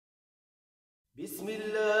بسم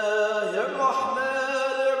الله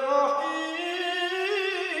الرحمن الرحيم.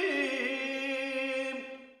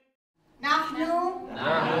 نحن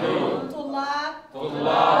طلاب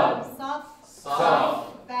صف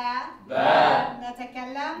باء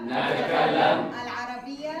نتكلم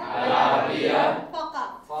العربية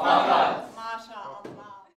فقط. ما شاء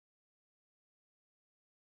الله.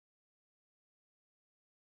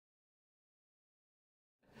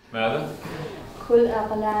 ماذا؟ كل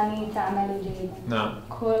أقلامي تعمل جيدا. نعم.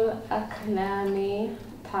 كل أقلامي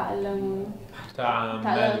تعمل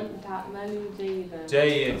جيدا.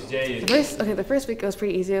 جيد. The first week it was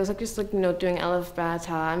pretty easy. It was like just like doing alif, ba,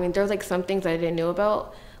 ta. I mean, there was like some things I didn't know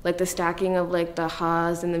about, like the stacking of like the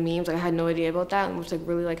ha's and the memes. Like I had no idea about that, which like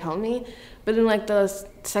really like helped me. But then like the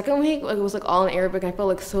second week, like it was like all in Arabic. I felt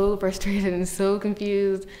like so frustrated and so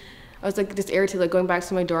confused. I was like just irritated, like going back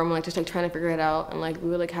to my dorm, like just like trying to figure it out, and like we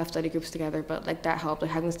would like have study groups together, but like that helped. Like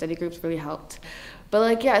having study groups really helped. But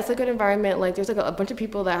like yeah, it's like a good environment. Like there's like a bunch of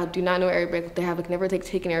people that do not know Arabic. They have like never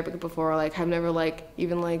taken Arabic before, like have never like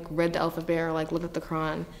even like read the alphabet or like looked at the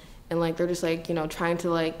Quran, and like they're just like trying to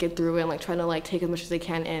like get through it and like trying to like take as much as they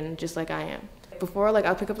can in, just like I am. Before like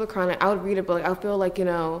I'll pick up the Quran, I would read it, but like I'll feel like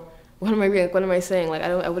what am I reading? Like, what am I saying? Like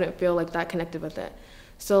I wouldn't feel like that connected with it.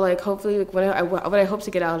 So like hopefully like what I hope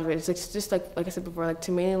to get out of it is like just like I said before, like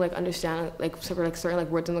to mainly like understand like certain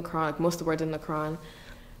like words in the Quran, like most of the words in the Quran,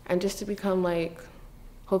 and just to become like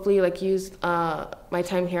hopefully like use my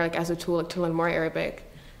time here like as a tool like to learn more Arabic,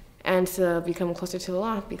 and to become closer to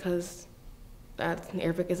Allah, because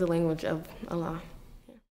Arabic is the language of Allah.